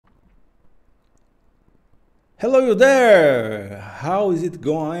Hello you there! How is it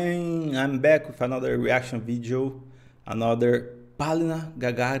going? I'm back with another reaction video, another Polina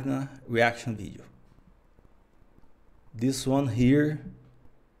Gagarina reaction video. This one here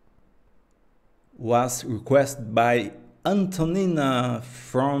was requested by Antonina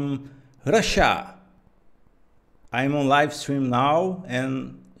from Russia. I'm on live stream now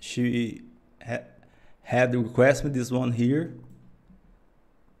and she had requested this one here.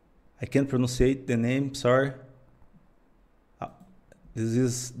 I can't pronunciate the name, sorry. This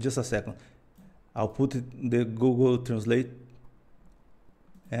is just a second. I'll put it in the Google Translate.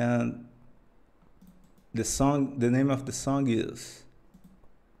 And the name of the song is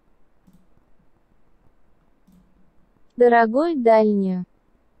Дорогой длинною.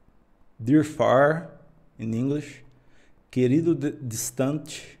 Dear Far in English, Querido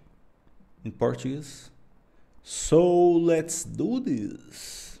Distante in Portuguese. So let's do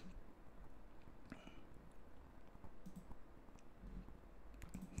this.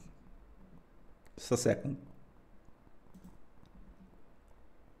 Just a second.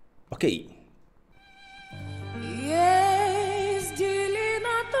 Okay. Ездили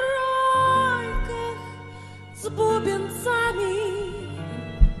на тройках с бубенцами,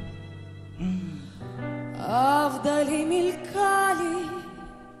 а вдали мелькали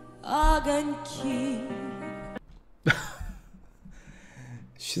огоньки.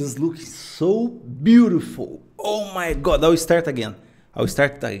 She's looking so beautiful. Oh my God! I'll start again.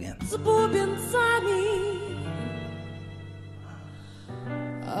 С бубенцами,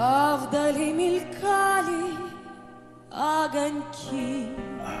 а вдали мелькали огоньки.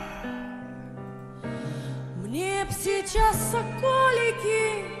 Мне б сейчас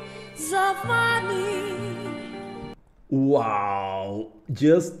соколики за вами. Wow!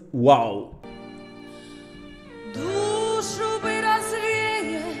 Just wow! Душу бы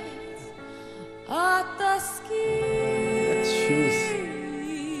развеять от тоски.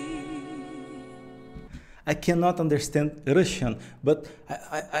 I cannot understand Russian, but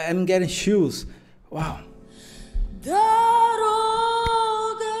I'm getting chills. Wow. Дорогой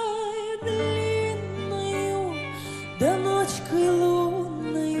длинною, да ночкой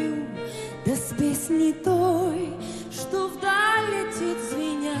лунною, да с песней той, что вдаль летит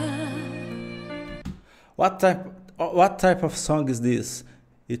звеня. What type of song is this?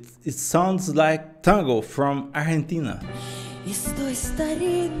 It sounds like tango from Argentina. И с той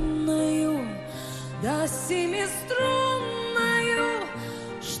старинною, да семиструнною,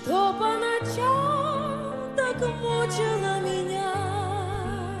 что по ночам так мучила меня.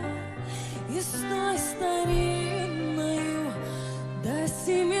 И с той старинною, да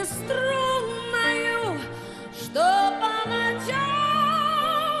семиструнною, что по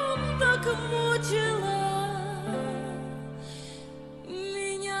ночам так мучила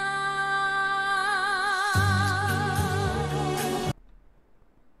меня.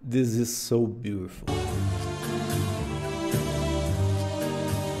 This is so beautiful.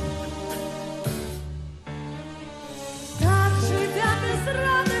 Так живя без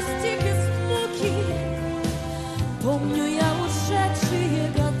радости, без муки, помню я ушедшие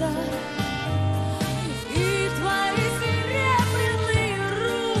года и твои серебряные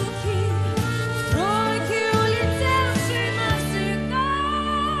руки, тройки улетевшие навсегда.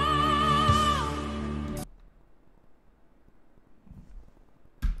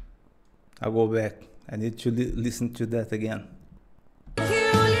 I'll go back. I need to listen to that again.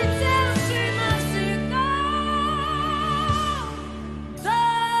 Улетевшие навсегда.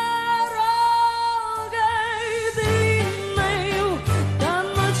 Дорогой длинною, да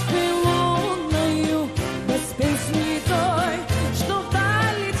ночкой лунною, да с песней той, что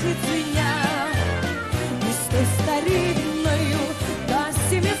вдаль летит звеня. И с той старинною, да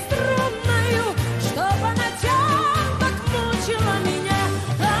семиструнною, что по ночам так мучила меня.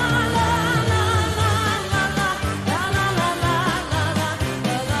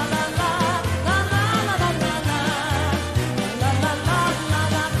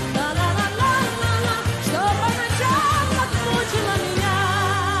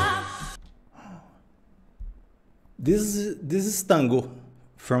 This is tango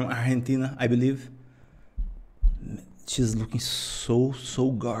from Argentina, I believe. She's looking so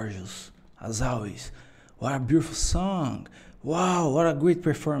gorgeous, as always. What a beautiful song. Wow, what a great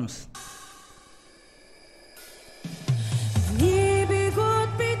performance. Не бегут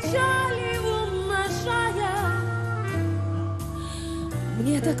печали, умножая.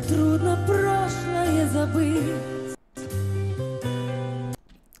 Мне так трудно прошлое забыть.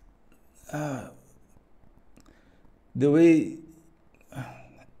 The way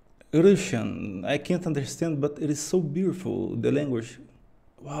Russian, I can't understand, but it is so beautiful, the language.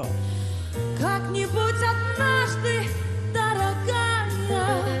 Wow. Как-нибудь однажды, дорогая,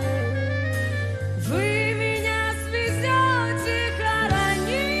 вы меня свезете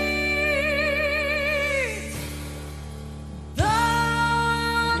хоронить.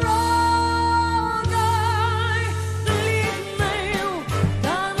 Дорогой длинною,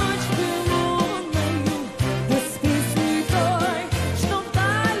 до ночи лунною, без песни той, что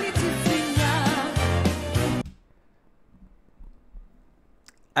вдаль летит звеня.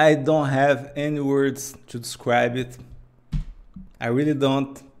 I don't have any words to describe it. I really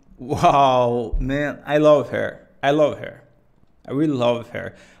don't. Wow, man, I love her. I love her. I really love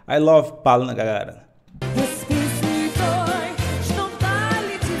her. I love Polina Gagarina. Без песни той, что вдаль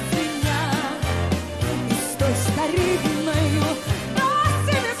летит звеня, и с той старинною, но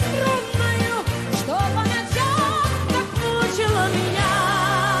семиструнною, что по ночам так мучила меня,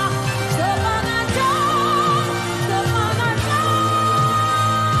 что по ночам, что по ночам.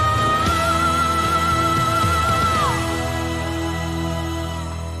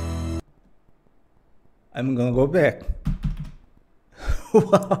 I'm gonna go back.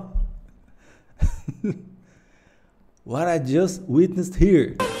 Wow. What I just witnessed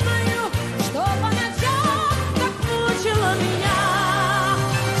here. Что по ночам так мучила меня,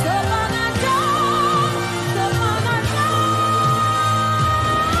 что по ночам, что по ночам.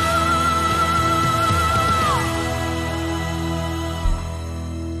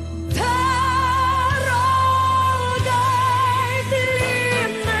 Дорогой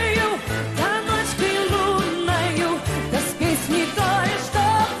длинною, до ночи лунною, да с песней той, что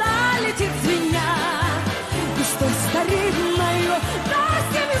вдаль летит звеня, и с той старинною, да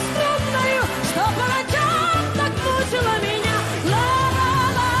семиструнною, что по ночам так мучила меня.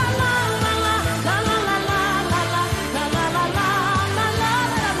 Ла-ла-ла-ла-ла-ла, ла-ла-ла-ла-ла-ла,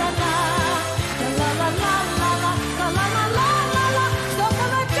 ла-ла-ла-ла-ла-ла-ла-ла-ла, ла-ла-ла-ла-ла-ла, ла-ла-ла-ла-ла-ла, что по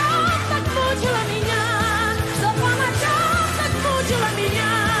ночам так мучила меня, что по ночам так мучила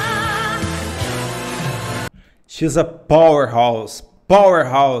меня. She's a powerhouse.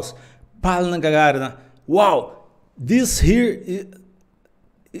 Powerhouse. Polina Gagarina. Wow. This here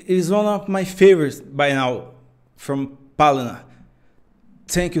is one of my favorites by now from Polina.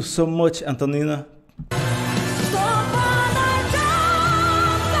 Thank you so much, Antonina. Что по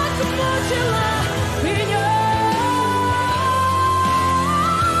ночам так мучила меня.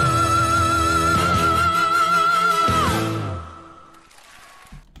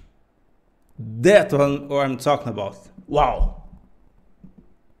 That one what I'm talking about. Wow.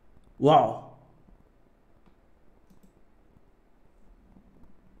 Wow.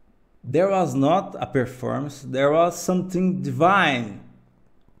 There was not a performance, there was something divine.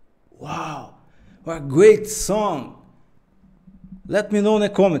 Wow. What a great song. Let me know in the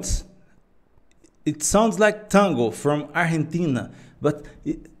comments. It sounds like tango from Argentina, but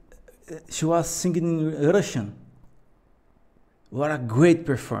she was singing in Russian. What a great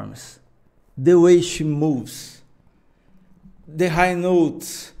performance. The way she moves, the high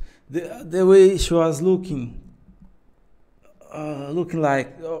notes, the way she was looking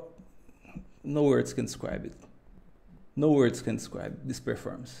like, oh, no words can describe it. No words can describe this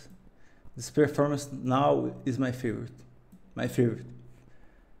performance. This performance now is my favorite. My favorite.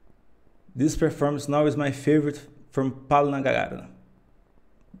 This performance now is my favorite from Polina Gagarina.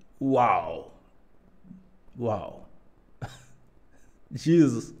 Wow. Wow.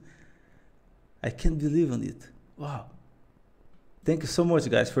 Jesus. I can't believe on it. Wow. Thank you so much,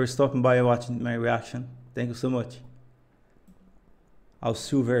 guys, for stopping by and watching my reaction. Thank you so much. I'll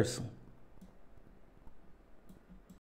see you very soon.